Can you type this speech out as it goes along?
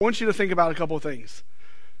I want you to think about a couple of things.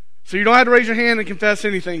 So you don't have to raise your hand and confess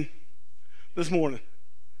anything this morning.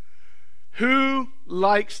 Who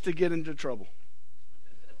likes to get into trouble?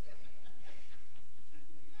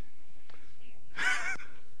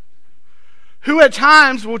 Who at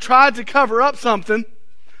times will try to cover up something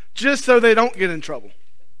just so they don't get in trouble?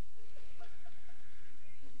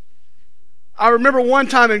 I remember one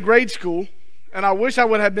time in grade school, and I wish I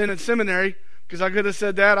would have been in seminary, because I could have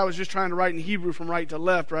said that. I was just trying to write in Hebrew from right to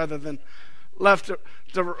left rather than from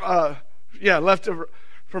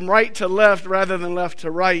right to left rather than left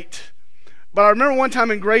to right. But I remember one time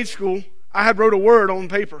in grade school, I had wrote a word on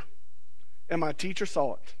paper, and my teacher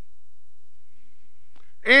saw it.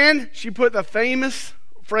 And she put the famous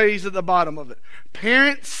phrase at the bottom of it,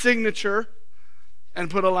 parent signature, and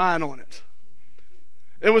put a line on it.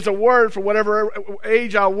 It was a word for whatever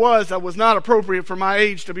age I was that was not appropriate for my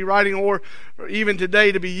age to be writing or even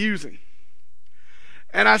today to be using.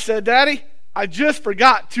 And I said, Daddy, I just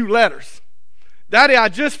forgot 2 letters. Daddy, I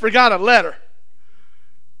just forgot a letter.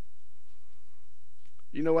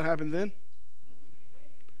 You know what happened then?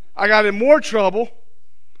 I got in more trouble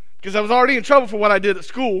because I was already in trouble for what I did at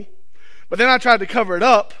school. But then I tried to cover it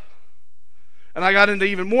up, and I got into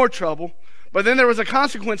even more trouble. But then there was a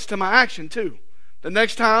consequence to my action too. The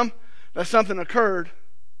next time that something occurred,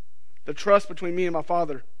 the trust between me and my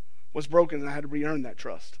father was broken, and I had to re-earn that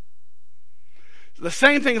trust. The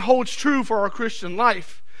same thing holds true for our Christian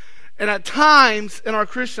life. And at times in our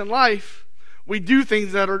Christian life, we do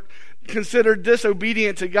things that are considered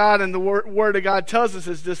disobedient to God, and the Word of God tells us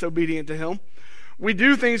is disobedient to Him. We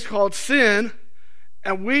do things called sin,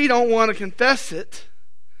 and we don't want to confess it,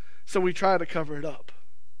 so we try to cover it up.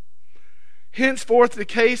 Henceforth, the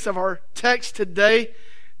case of our text today,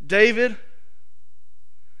 David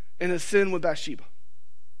and his sin with Bathsheba.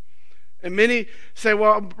 And many say,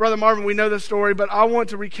 well, Brother Marvin, we know this story, but I want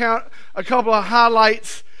to recount a couple of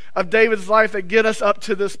highlights of David's life that get us up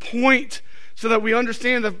to this point so that we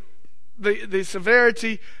understand the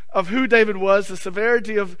severity of who David was, the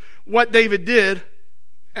severity of what David did,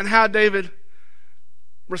 and how David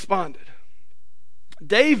responded.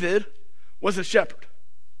 David was a shepherd.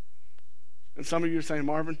 And some of you are saying,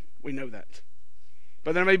 Marvin, we know that.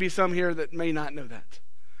 But there may be some here that may not know that.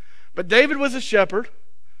 But David was a shepherd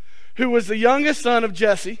who was the youngest son of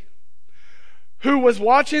Jesse, who was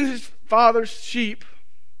watching his father's sheep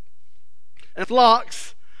and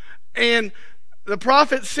flocks, and the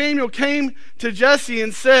prophet Samuel came to Jesse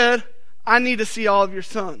and said, I need to see all of your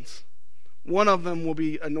sons. One of them will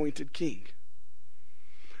be anointed king.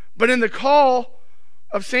 But in the call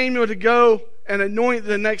of Samuel to go and anoint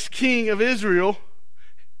the next king of Israel,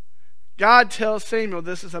 God tells Samuel,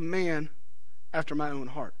 this is a man after my own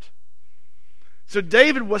heart. So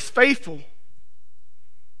David was faithful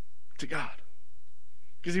to God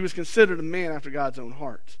because he was considered a man after God's own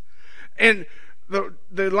heart. And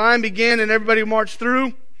the line began and everybody marched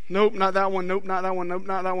through. Nope, not that one. Nope, not that one. Nope,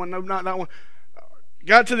 not that one. Nope, not that one.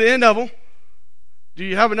 Got to the end of them. Do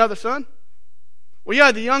you have another son? Well,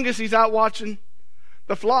 yeah, the youngest, he's out watching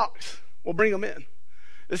the flocks. We'll bring him in.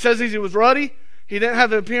 It says he was ruddy. He didn't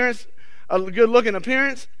have a good-looking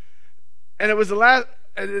appearance. And it was the last,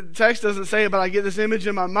 the text doesn't say it, but I get this image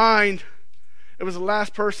in my mind. It was the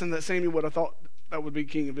last person that Samuel would have thought that would be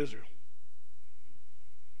king of Israel.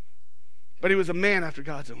 But he was a man after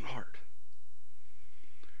God's own heart.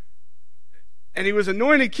 And he was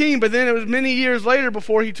anointed king, but then it was many years later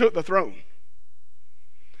before he took the throne.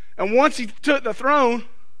 And once he took the throne,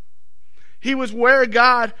 he was where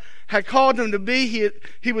God had called him to be.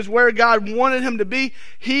 He was where God wanted him to be.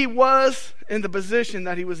 He was in the position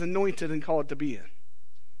that he was anointed and called to be in.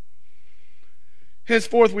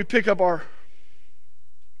 Henceforth, we pick up our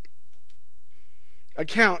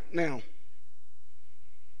account now.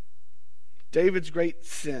 David's great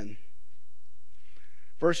sin.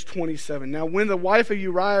 Verse 27. Now when the wife of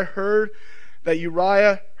Uriah heard that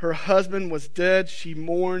Uriah, her husband, was dead, she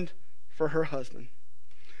mourned for her husband.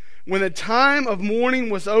 When the time of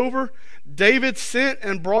mourning was over, David sent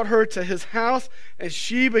and brought her to his house, and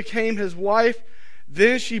she became his wife.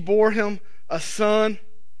 Then she bore him a son.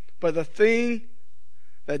 But the thing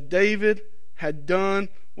that David had done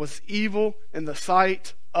was evil in the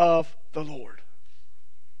sight of the Lord.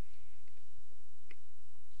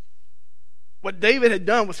 What David had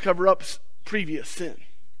done was cover up previous sin.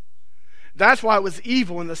 That's why it was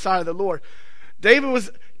evil in the sight of the Lord. David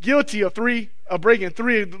was guilty of breaking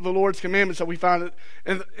 3 of the Lord's commandments that we find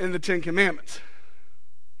in the 10 Commandments.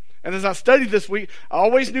 And as I studied this week, I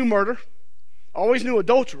always knew murder, always knew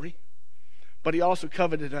adultery, but he also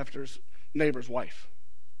coveted after his neighbor's wife.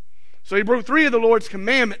 So he broke 3 of the Lord's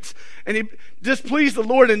commandments, and he displeased the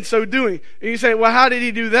Lord in so doing. And you say, well, how did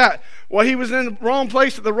he do that? Well, he was in the wrong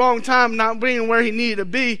place at the wrong time, not being where he needed to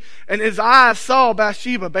be, and his eyes saw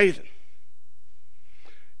Bathsheba bathing.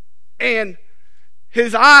 And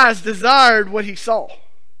his eyes desired what he saw.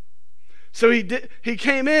 So he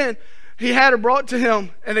came in, he had her brought to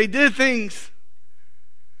him, and they did things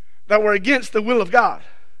that were against the will of God,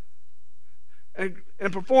 and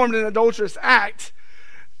performed an adulterous act,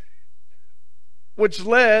 which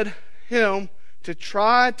led him to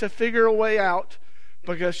try to figure a way out,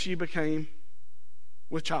 because she became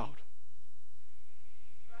with child.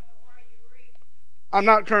 I'm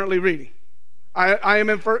not currently reading. I'm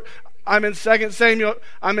in 2 Samuel.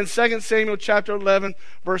 I'm in 2 Samuel chapter 11,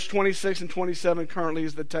 verse 26 and 27. Currently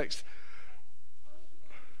is the text.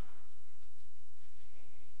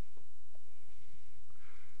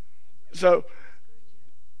 So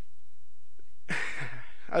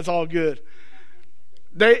that's all good.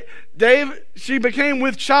 She became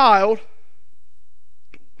with child,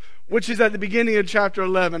 which is at the beginning of chapter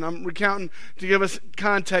 11. I'm recounting to give us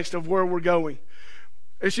context of where we're going.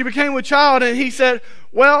 And she became with child, and he said,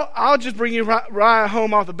 well, I'll just bring Uriah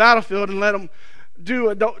home off the battlefield and let him do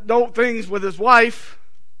adult things with his wife,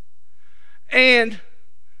 and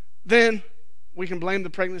then we can blame the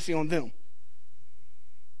pregnancy on them.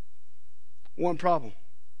 One problem.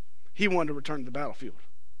 He wanted to return to the battlefield.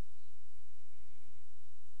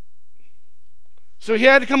 So he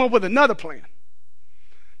had to come up with another plan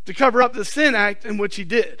to cover up the sin act, in which he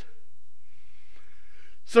did.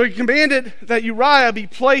 So he commanded that Uriah be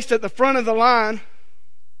placed at the front of the line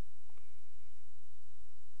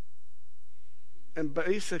and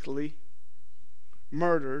basically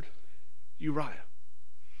murdered Uriah,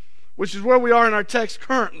 which is where we are in our text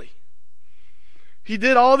currently. He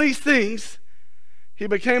did all these things. He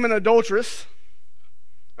became an adulteress,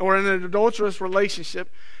 or in an adulterous relationship.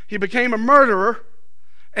 He became a murderer,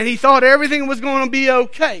 and he thought everything was going to be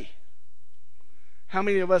okay. How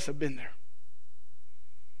many of us have been there?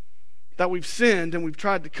 That we've sinned and we've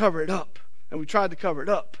tried to cover it up, and we tried to cover it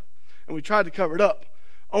up, and we tried to cover it up,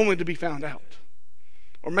 only to be found out.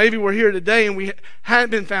 Or maybe we're here today and we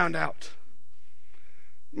hadn't been found out.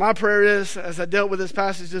 My prayer is, as I dealt with this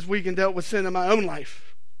passage this week and dealt with sin in my own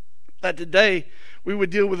life, that today we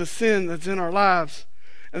would deal with the sin that's in our lives,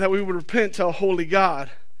 and that we would repent to a holy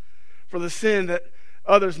God for the sin that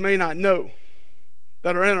others may not know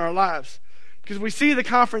that are in our lives. Because we see the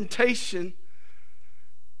confrontation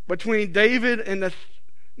between David and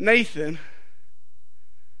Nathan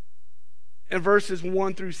in verses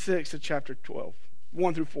 1 through 6 of chapter 12,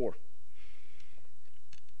 1 through 4.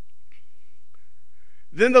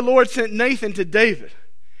 Then the Lord sent Nathan to David,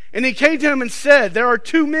 and he came to him and said, there are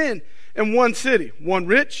 2 men in one city, one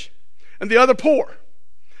rich and the other poor.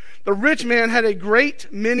 The rich man had a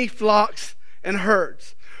great many flocks and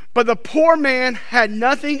herds, but the poor man had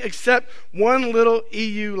nothing except one little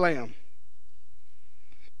ewe lamb.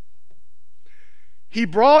 He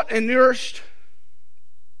bought and nourished,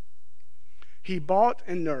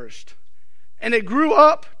 and it grew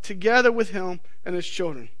up together with him and his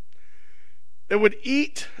children. It would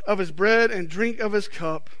eat of his bread and drink of his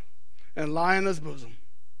cup and lie in his bosom,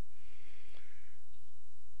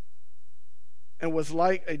 and was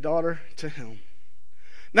like a daughter to him.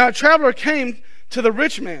 Now a traveler came to the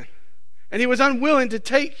rich man, and he was unwilling to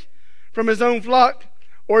take from his own flock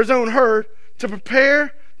or his own herd to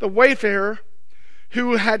prepare the wayfarer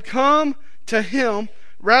who had come to him.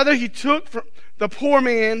 Rather, he took from the poor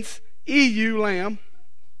man's ewe lamb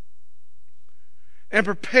and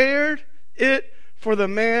prepared it for the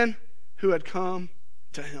man who had come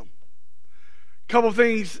to him. A couple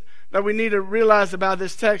things that we need to realize about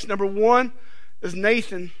this text. Number one is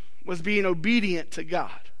Nathan was being obedient to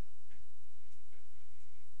God.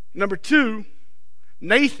 Number two,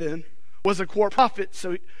 Nathan was a court prophet,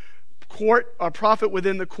 a prophet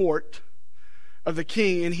within the court of the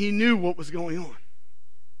king, and he knew what was going on,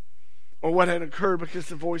 or what had occurred, because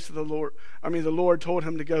the voice of the Lord told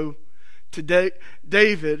him to go to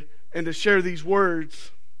David and to share these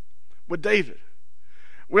words with David.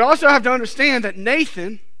 We also have to understand that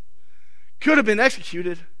Nathan could have been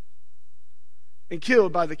executed and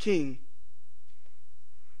killed by the king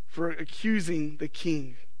for accusing the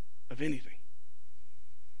king of anything.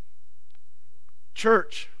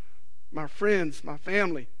 Church, my friends, my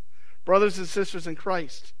family, brothers and sisters in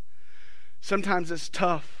Christ, sometimes it's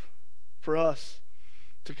tough for us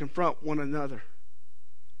to confront one another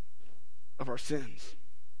of our sins.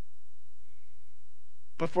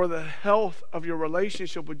 But for the health of your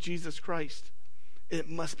relationship with Jesus Christ, it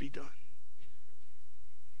must be done.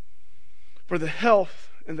 For the health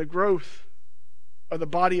and the growth of the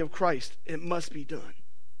body of Christ, it must be done.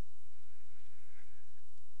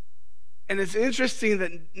 And it's interesting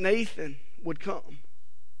that Nathan would come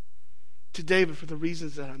to David for the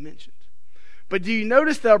reasons that I mentioned. But do you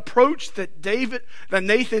notice the approach that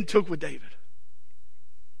Nathan took with David?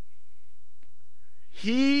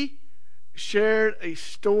 He shared a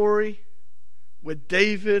story with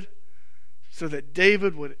David so that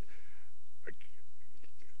David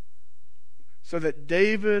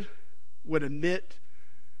would admit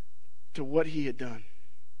to what he had done.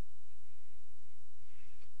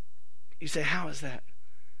 You say, how is that?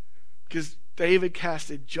 Because David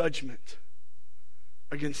casted judgment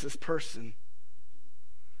against this person,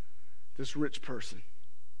 this rich person.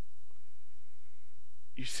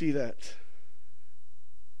 You see that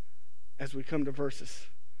as we come to verses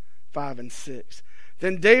 5 and 6.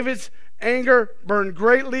 Then David's anger burned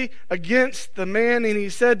greatly against the man, and he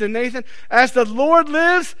said to Nathan, "As the Lord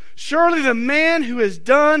lives, surely the man who has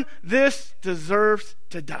done this deserves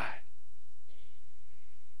to die.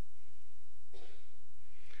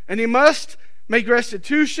 And he must make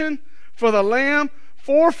restitution for the lamb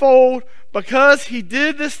fourfold, because he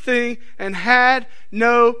did this thing and had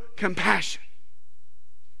no compassion."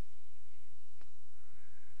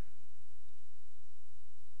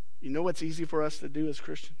 You know what's easy for us to do as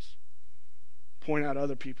Christians? Point out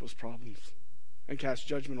other people's problems and cast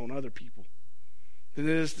judgment on other people than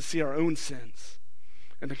it is to see our own sins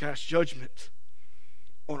and to cast judgment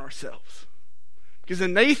on ourselves. Because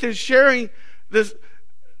in Nathan sharing this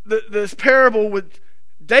parable with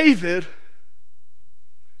David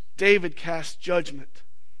cast judgment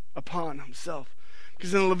upon himself.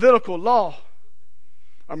 Because in the Levitical law,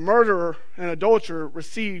 a murderer and adulterer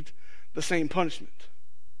received the same punishment,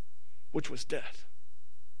 which was death.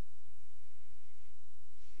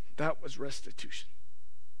 That was restitution.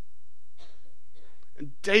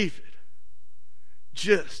 And David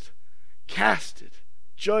just casted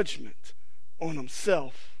judgment on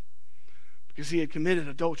himself because he had committed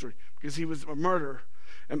adultery, because he was a murderer,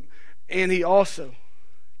 and he also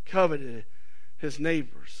coveted his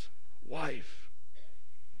neighbor's wife.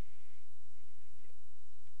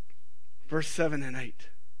 Verse 7 and 8.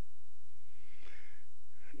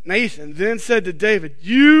 Nathan then said to David,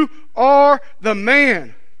 "You are the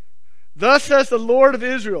man. Thus says the Lord of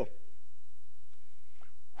Israel."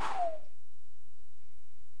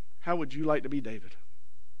 How would you like to be David?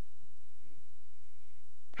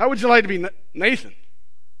 How would you like to be Nathan?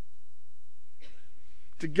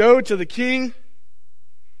 To go to the king,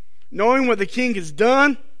 knowing what the king has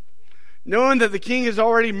done, knowing that the king has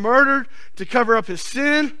already murdered to cover up his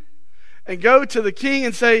sin, and go to the king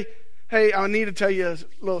and say, "Hey, I need to tell you a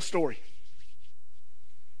little story."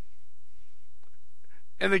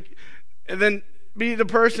 And then be the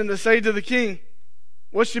person to say to the king,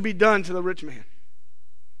 what should be done to the rich man?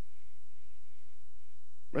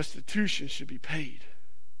 Restitution should be paid.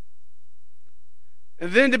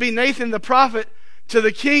 And then to be Nathan the prophet to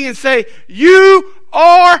the king and say, "You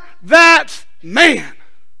are that man."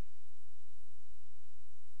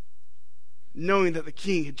 Knowing that the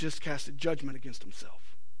king had just cast a judgment against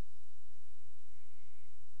himself.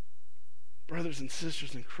 Brothers and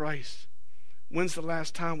sisters in Christ, when's the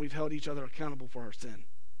last time we've held each other accountable for our sin?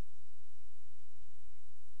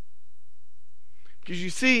 Because you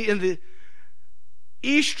see, in the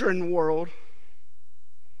Eastern world,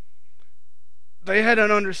 they had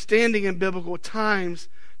an understanding in biblical times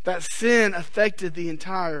that sin affected the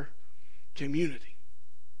entire community.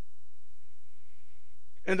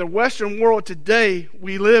 In the Western world today,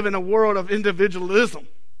 we live in a world of individualism.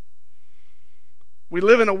 We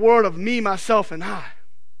live in a world of me, myself, and I.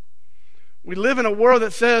 We live in a world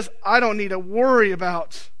that says, I don't need to worry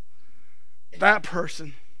about that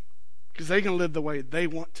person because they can live the way they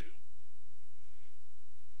want to.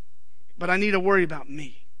 But I need to worry about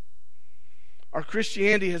me. Our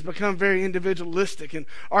Christianity has become very individualistic, and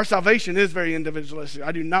our salvation is very individualistic.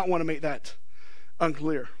 I do not want to make that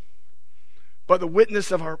unclear. But the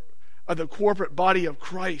witness of the corporate body of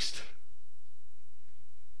Christ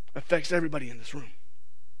affects everybody in this room.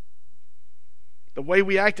 The way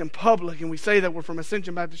we act in public and we say that we're from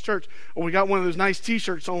Ascension Baptist Church, or we got one of those nice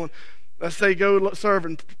t-shirts on that say go serve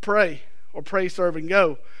and pray, or pray, serve, and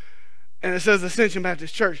go. And it says Ascension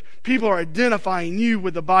Baptist Church. People are identifying you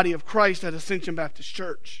with the body of Christ at Ascension Baptist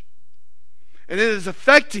Church. And it is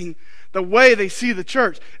affecting the way they see the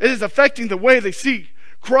church. It is affecting the way they see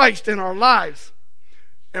Christ in our lives.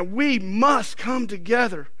 And we must come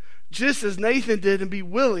together just as Nathan did and be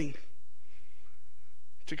willing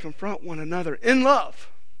to confront one another in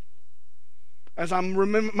love. As I'm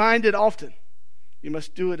reminded often, you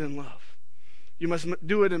must do it in love. You must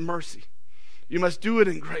do it in mercy. You must do it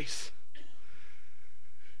in grace.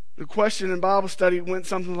 The question in Bible study went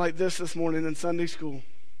something like this morning in Sunday school.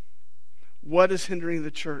 What is hindering the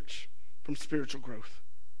church from spiritual growth?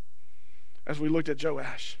 As we looked at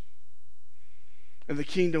Joash and the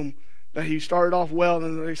kingdom, that he started off well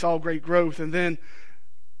and they saw great growth, and then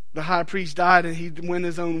the high priest died and he went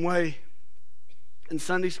his own way in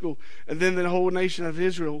Sunday school, and then the whole nation of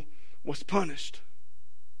Israel was punished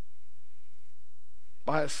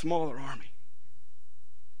by a smaller army.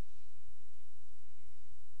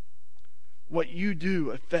 What you do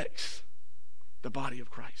affects the body of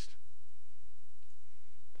Christ.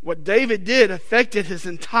 What David did affected his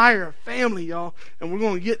entire family, y'all, and we're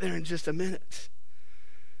going to get there in just a minute.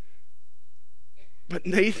 But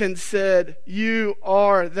Nathan said, "You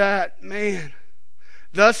are that man.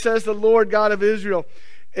 Thus says the Lord God of Israel,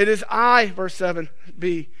 it is I," verse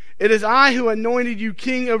 7b, "it is I who anointed you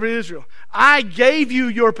king over Israel. I gave you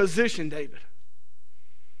your position, David.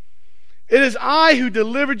 It is I who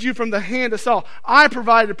delivered you from the hand of Saul. I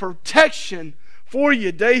provided protection for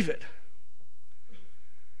you, David.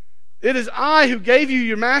 It is I who gave you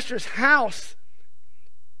your master's house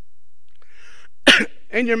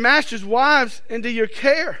and your master's wives into your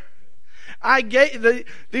care. He gave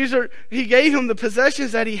him the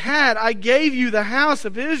possessions that he had. I gave you the house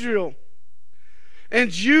of Israel and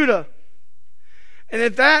Judah. And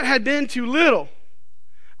if that had been too little,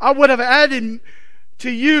 I would have added to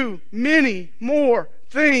you many more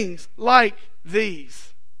things like these."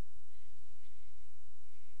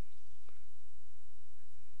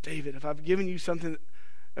 David, if I haven't given you something,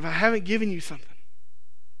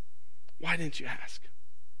 why didn't you ask?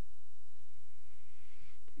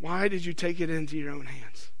 Why did you take it into your own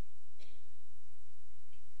hands?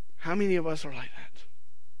 How many of us are like that?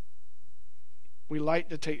 We like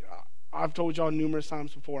to take, I've told y'all numerous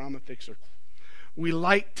times before, I'm a fixer. We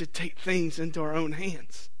like to take things into our own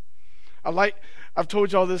hands. I've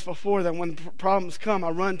told y'all this before, that when problems come, I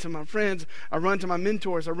run to my friends, I run to my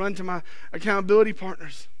mentors, I run to my accountability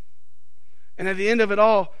partners. And at the end of it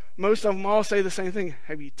all, most of them all say the same thing: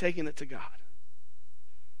 have you taken it to God?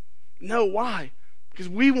 No, why? Because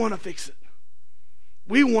we want to fix it.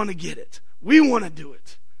 We want to get it. We want to do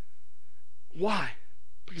it. Why?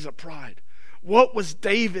 Because of pride. What was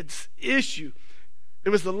David's issue? It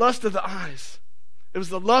was the lust of the eyes. It was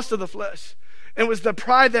the lust of the flesh. It was the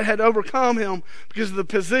pride that had overcome him because of the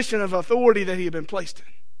position of authority that he had been placed in.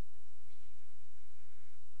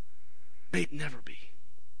 May it never be.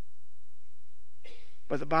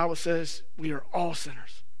 But the Bible says we are all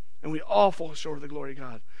sinners and we all fall short of the glory of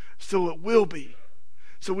God. So it will be.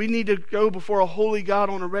 So we need to go before a holy God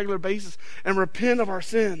on a regular basis and repent of our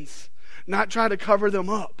sins, not try to cover them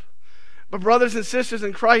up. But brothers and sisters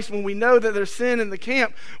in Christ, when we know that there's sin in the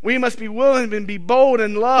camp, we must be willing and be bold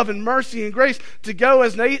in love and mercy and grace to go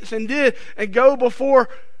as Nathan did and go before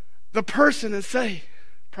the person and say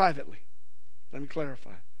privately. Let me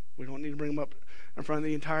clarify. We don't need to bring them up in front of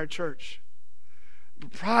the entire church.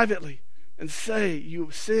 But privately and say,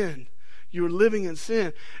 you've sinned. You're living in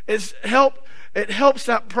sin. It helps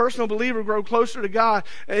that personal believer grow closer to God.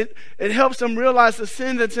 It helps them realize the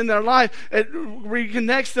sin that's in their life. It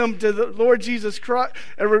reconnects them to the Lord Jesus Christ.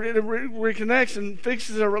 It reconnects and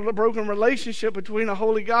fixes a broken relationship between a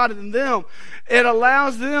holy God and them. It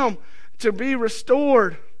allows them to be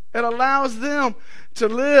restored. It allows them to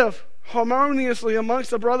live harmoniously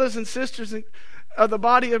amongst the brothers and sisters of the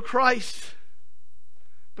body of Christ.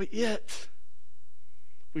 But yet,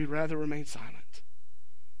 we'd rather remain silent.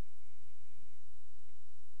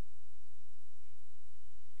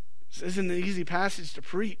 This isn't an easy passage to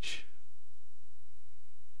preach,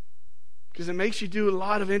 because it makes you do a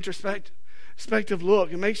lot of introspective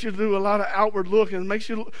look. It makes you do a lot of outward look, and it makes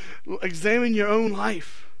you examine your own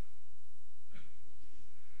life.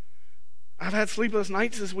 I've had sleepless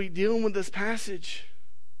nights this week dealing with this passage.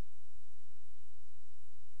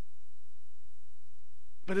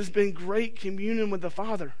 But it's been great communion with the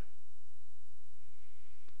Father.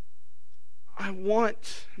 I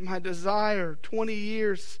want my desire, 20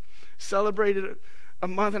 years, celebrated a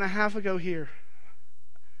month and a half ago here.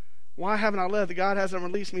 Why haven't I left? God hasn't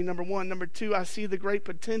released me, number one. Number two, I see the great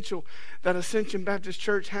potential that Ascension Baptist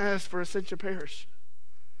Church has for Ascension Parish.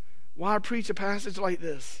 Why preach a passage like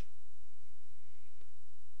this?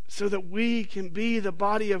 So that we can be the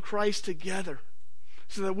body of Christ together.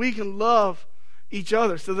 So that we can love each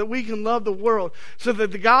other, so that we can love the world, so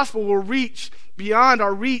that the gospel will reach beyond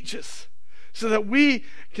our reaches, so that we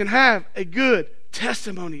can have a good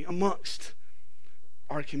testimony amongst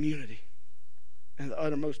our community and the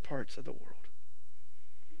uttermost parts of the world.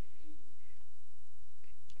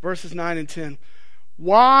 verses 9 and 10.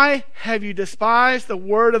 Why have you despised the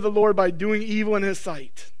word of the Lord by doing evil in his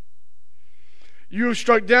sight? You have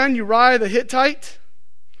struck down Uriah the Hittite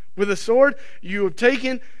with a sword. You have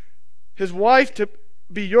taken his wife to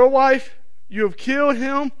be your wife. You have killed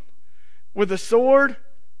him with the sword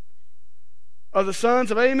of the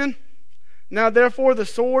sons of Ammon. Now therefore the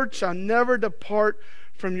sword shall never depart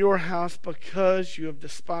from your house, because you have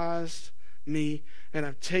despised me and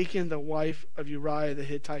have taken the wife of Uriah the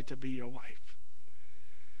Hittite to be your wife.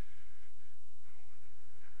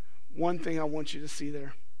 One thing I want you to see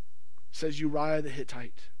there says Uriah the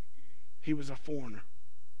Hittite. He was a foreigner.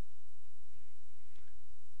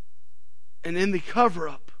 And in the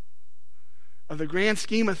cover-up of the grand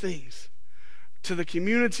scheme of things, to the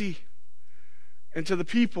community and to the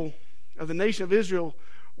people of the nation of Israel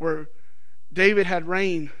where David had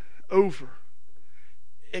reigned over,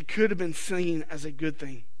 it could have been seen as a good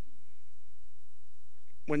thing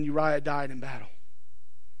when Uriah died in battle.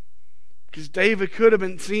 Because David could have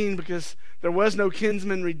been seen, because there was no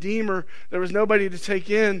kinsman redeemer, there was nobody to take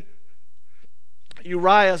in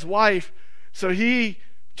Uriah's wife, so he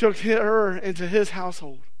took her into his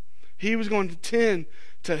household. He was going to tend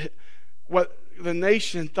to what the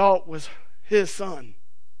nation thought was his son.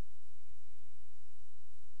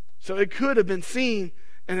 So it could have been seen,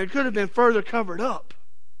 and it could have been further covered up.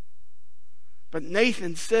 But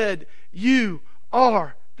Nathan said, you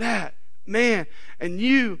are that man, and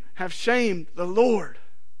you have shamed the Lord.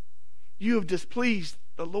 You have displeased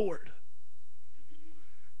the Lord.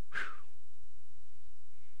 Whew.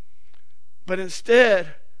 But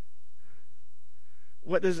instead,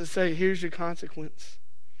 what does it say? Here's your consequence.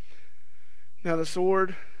 Now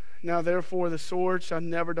therefore the sword shall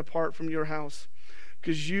never depart from your house,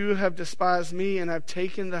 because you have despised me and have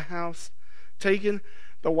taken the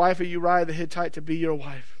wife of Uriah the Hittite to be your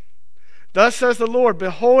wife. Thus says the Lord,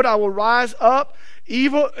 behold, I will rise up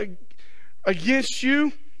evil against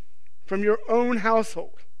you from your own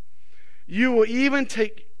household. I will even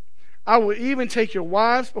take your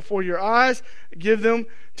wives before your eyes, give them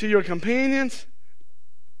to your companions,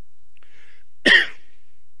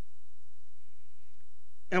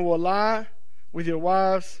 and will lie with your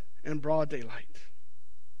wives in broad daylight.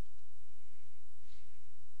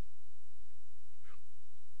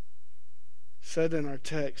 Said in our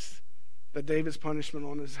text that David's punishment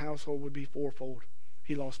on his household would be fourfold.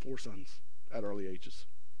 He lost 4 sons at early ages.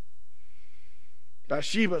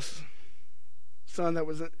 Bathsheba's son that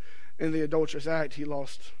was in the adulterous act, he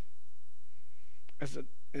lost as an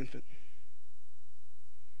infant.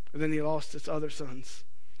 And then he lost his other sons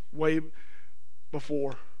way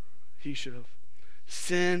before he should have.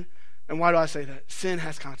 Sin, and why do I say that? Sin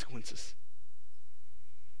has consequences.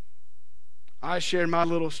 I shared my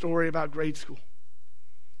little story about grade school.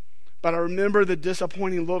 But I remember the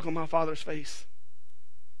disappointing look on my father's face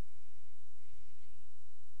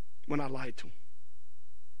when I lied to him.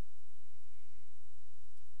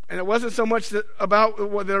 And it wasn't so much about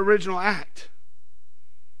the original act,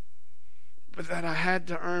 but that I had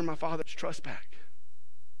to earn my father's trust back.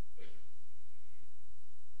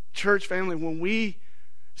 Church family, when we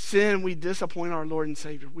sin, we disappoint our Lord and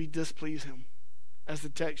Savior. We displease him, as the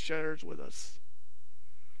text shares with us.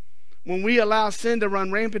 When we allow sin to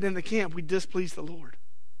run rampant in the camp, we displease the Lord.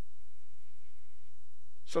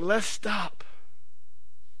 So let's stop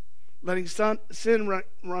letting sin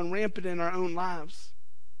run rampant in our own lives.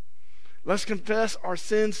 Let's confess our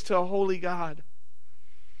sins to a holy God.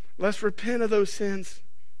 Let's repent of those sins.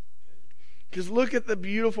 Because look at the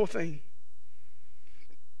beautiful thing.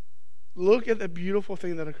 Look at the beautiful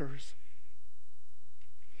thing that occurs.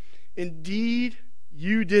 Indeed,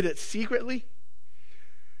 you did it secretly,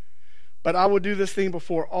 but I will do this thing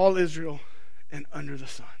before all Israel and under the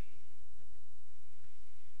sun.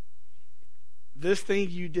 This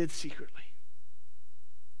thing you did secretly.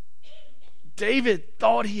 David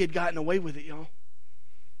thought he had gotten away with it, y'all.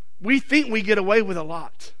 We think we get away with a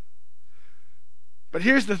lot. But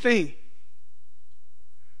here's the thing.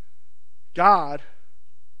 God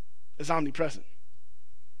is omnipresent,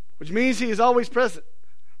 which means he is always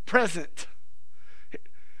present.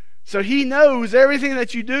 So he knows everything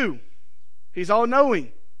that you do. He's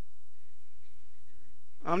all-knowing,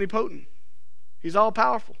 omnipotent. He's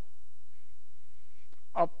all-powerful.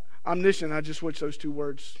 Omniscient, I just switched those 2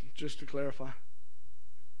 words just to clarify.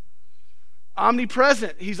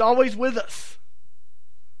 Omnipresent, he's always with us.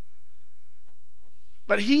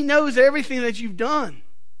 But he knows everything that you've done.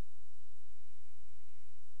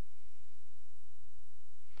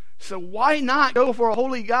 So why not go for a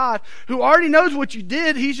holy God who already knows what you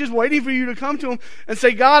did? He's just waiting for you to come to him and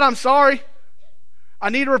say, God, I'm sorry.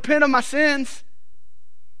 I need to repent of my sins.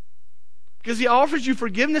 Because he offers you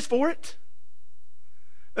forgiveness for it.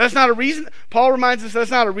 That's not a reason. Paul reminds us that's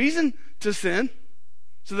not a reason to sin,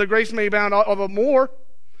 so that grace may abound all the more.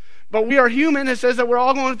 But we are human. It says that we're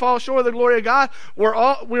all going to fall short of the glory of God. We're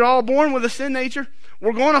all born with a sin nature.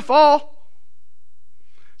 We're going to fall.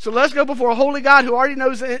 So let's go before a holy God who already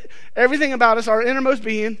knows everything about us, our innermost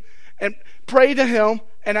being, and pray to him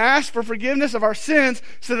and ask for forgiveness of our sins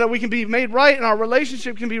so that we can be made right and our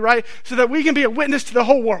relationship can be right, so that we can be a witness to the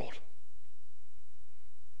whole world.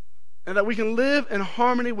 And that we can live in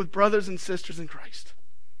harmony with brothers and sisters in Christ.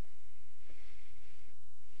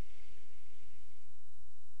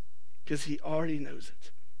 Because he already knows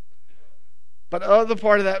it. But the other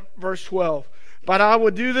part of that, verse 12. But I will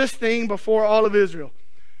do this thing before all of Israel.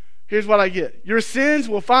 Here's what I get. Your sins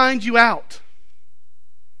will find you out.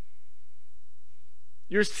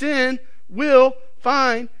 Your sin will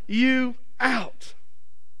find you out.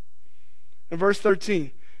 In verse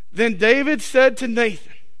 13. Then David said to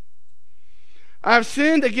Nathan, I have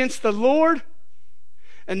sinned against the Lord.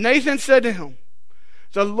 And Nathan said to him,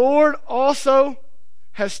 the Lord also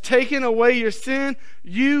has taken away your sin.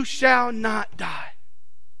 You shall not die.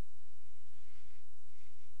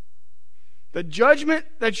 The judgment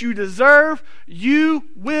that you deserve, you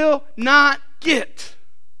will not get.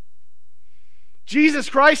 Jesus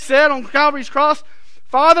Christ said on Calvary's cross,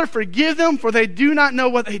 Father, forgive them, for they do not know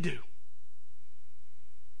what they do.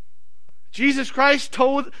 Jesus Christ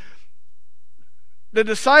told the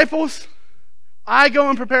disciples, I go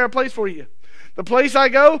and prepare a place for you. The place I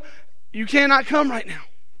go, you cannot come right now.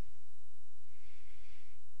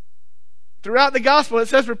 Throughout the gospel, it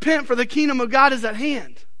says, repent, for the kingdom of God is at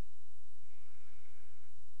hand.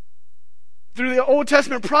 Through the Old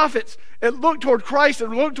Testament prophets, it looked toward Christ. It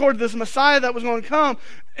looked toward this Messiah that was going to come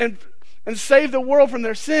and save the world from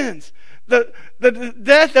their sins. The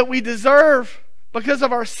death that we deserve because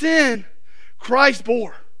of our sin, Christ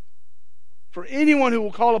bore. For anyone who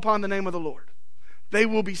will call upon the name of the Lord, they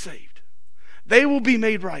will be saved. They will be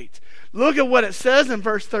made right. Look at what it says in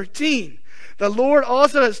verse 13. The Lord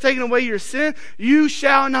also has taken away your sin. You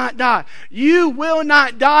shall not die. You will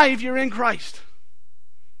not die if you're in Christ.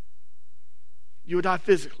 You will die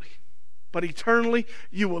physically, but eternally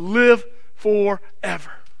you will live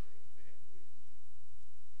forever.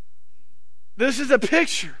 This is a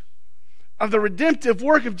picture of the redemptive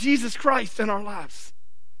work of Jesus Christ in our lives.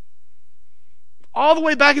 All the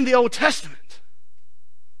way back in the Old Testament.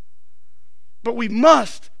 But we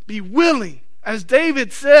must be willing, as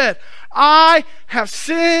David said, I have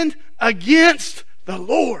sinned against the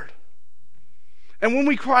Lord. And when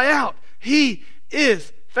we cry out, he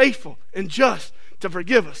is faithful and just to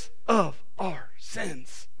forgive us of our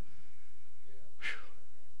sins. Whew.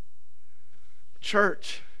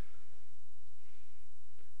 Church,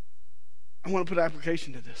 I want to put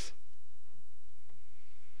application to this.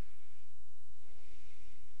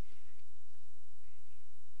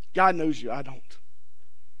 God knows you, I don't.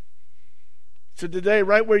 So today,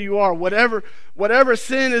 right where you are, whatever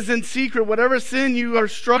sin is in secret, whatever sin you are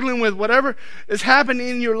struggling with, whatever is happening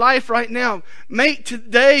in your life right now, make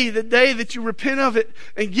today the day that you repent of it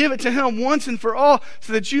and give it to him once and for all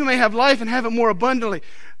so that you may have life and have it more abundantly.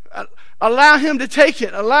 Allow him to take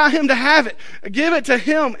it. Allow him to have it. Give it to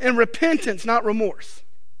him in repentance, not remorse.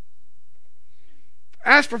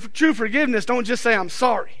 Ask for true forgiveness. Don't just say, I'm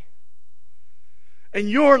sorry. And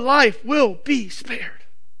your life will be spared.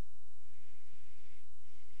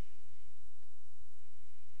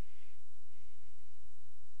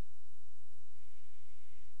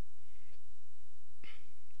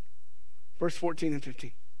 Verse 14 and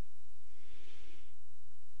 15.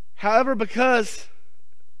 However, because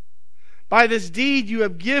by this deed you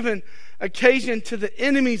have given occasion to the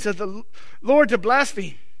enemies of the Lord to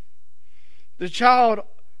blaspheme, the child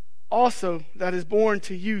also that is born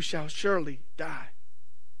to you shall surely die.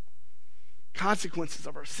 Consequences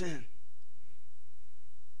of our sin.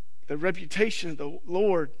 The reputation of the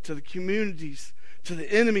Lord to the communities, to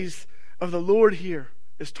the enemies of the Lord here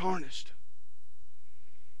is tarnished.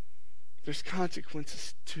 There's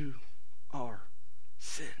consequences to our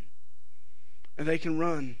sin. And they can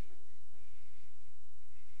run.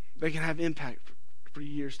 They can have impact for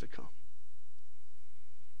years to come.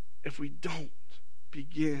 If we don't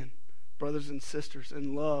begin, brothers and sisters,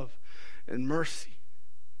 in love and mercy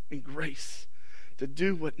and grace, to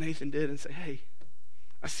do what Nathan did and say, hey,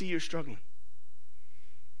 I see you're struggling.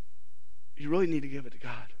 You really need to give it to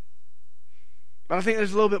God. But I think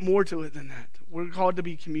there's a little bit more to it than that. We're called to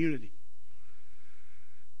be community.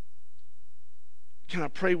 Can I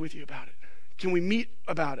pray with you about it? Can we meet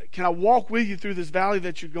about it? Can I walk with you through this valley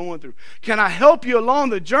that you're going through? Can I help you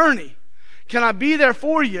along the journey? Can I be there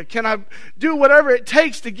for you? Can I do whatever it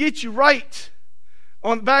takes to get you back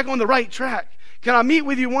on the right track? Can I meet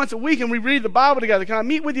with you once a week and we read the Bible together? Can I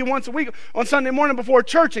meet with you once a week on Sunday morning before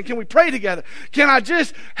church and can we pray together? Can I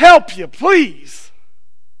just help you, please?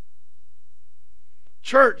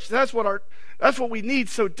 Church, that's what we need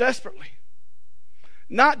so desperately.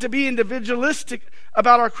 Not to be individualistic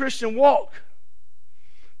about our Christian walk,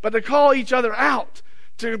 but to call each other out,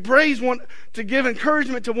 to to give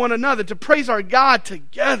encouragement to one another, to praise our God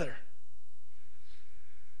together.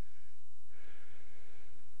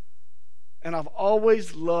 And I've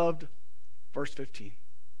always loved verse 15.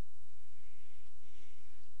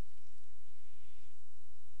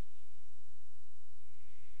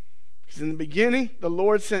 Because in the beginning, the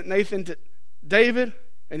Lord sent Nathan to David,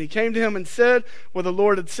 and he came to him and said what the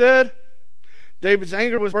Lord had said. David's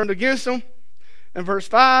anger was burned against him. In verse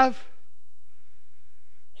 5,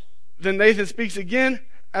 then Nathan speaks again.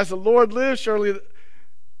 As the Lord lives, surely,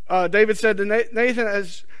 David said to Nathan,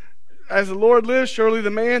 as the Lord lives, surely the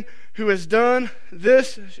man who has done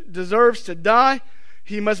this deserves to die.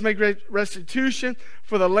 He must make restitution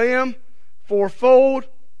for the lamb fourfold,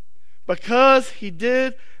 because he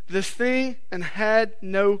did this thing and had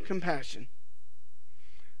no compassion.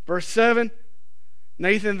 Verse 7,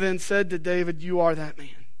 Nathan then said to David, you are that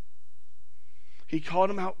man. He called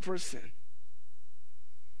him out for his sin.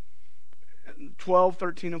 12,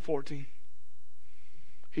 13, and 14.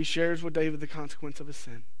 He shares with David the consequence of his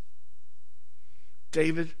sin.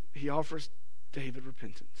 He offers David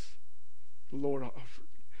repentance.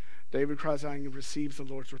 David cries out and receives the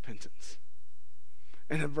Lord's repentance.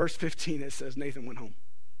 And in verse 15 it says Nathan went home.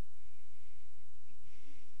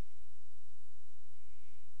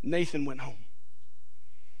 Nathan went home.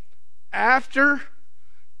 After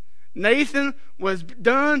Nathan was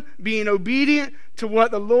done being obedient to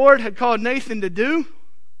what the Lord had called Nathan to do,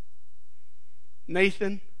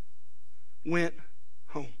 Nathan went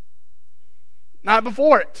home. Not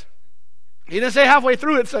before it. He didn't say halfway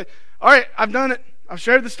through it, say, all right, I've done it. I've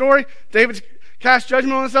shared the story. David's cast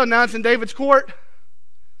judgment on himself. Now it's in David's court.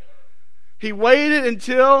 He waited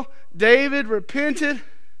until David repented.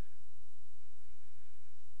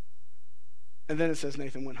 And then it says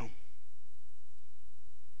Nathan went home.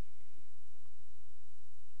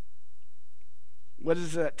 What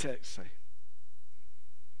does that text say?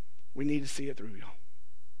 We need to see it through, y'all.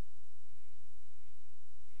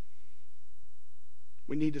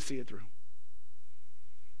 We need to see it through.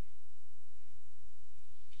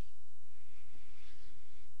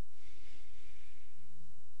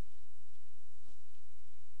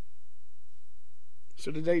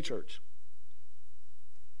 So today, church,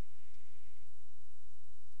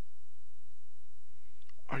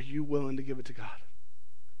 are you willing to give it to God?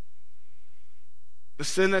 The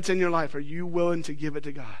sin that's in your life, are you willing to give it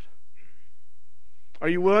to God? Are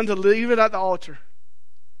you willing to leave it at the altar?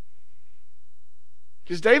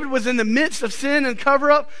 Because David was in the midst of sin and cover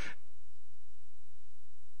up,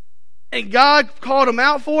 and God called him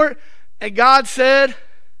out for it, and God said,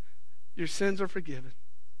 your sins are forgiven.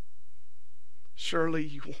 Surely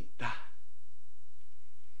you won't die.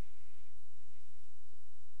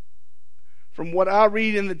 From what I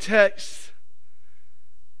read in the text,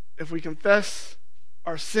 if we confess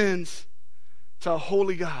our sins to a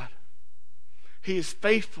holy God, He is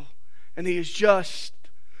faithful and He is just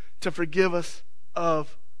to forgive us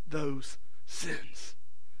of those sins.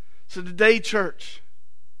 So today, church,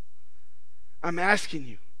 I'm asking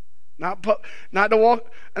you, not to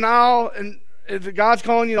walk an aisle, and if God's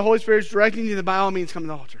calling you, the Holy Spirit's directing you, then by all means come to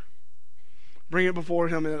the altar. Bring it before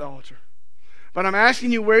Him at the altar. But I'm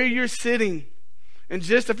asking you where you're sitting in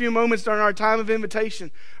just a few moments during our time of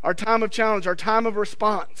invitation, our time of challenge, our time of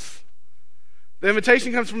response. The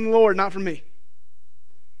invitation comes from the Lord, not from me.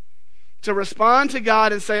 To respond to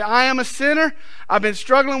God and say, I am a sinner. I've been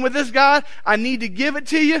struggling with this, God. I need to give it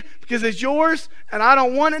to you because it's yours and I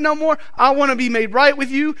don't want it no more. I want to be made right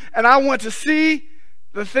with you and I want to see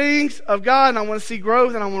the things of God and I want to see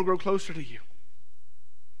growth and I want to grow closer to you.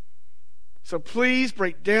 So please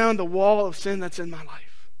break down the wall of sin that's in my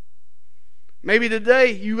life. Maybe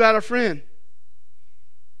today you got a friend.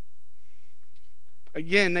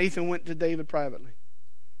 Again, Nathan went to David privately.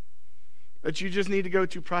 That you just need to go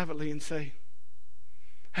to privately and say,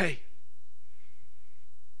 hey,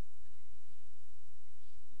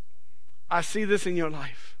 I see this in your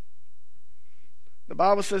life. The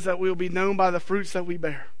Bible says that we will be known by the fruits that we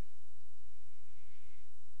bear.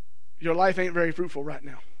 Your life ain't very fruitful right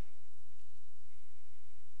now.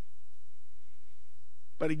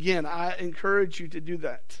 But again, I encourage you to do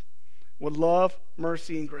that with love,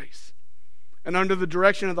 mercy, and grace. And under the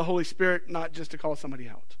direction of the Holy Spirit, not just to call somebody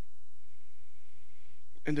out.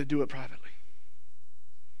 and to do it privately.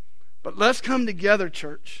 But let's come together,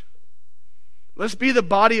 church. Let's be the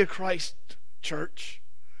body of Christ, church.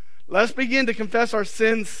 Let's begin to confess our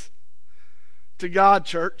sins to God,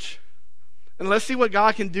 church. And let's see what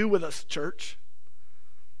God can do with us, church.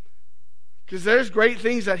 Because there's great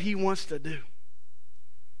things that He wants to do.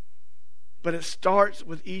 But it starts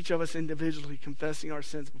with each of us individually confessing our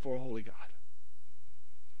sins before a holy God.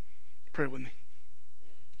 Pray with me.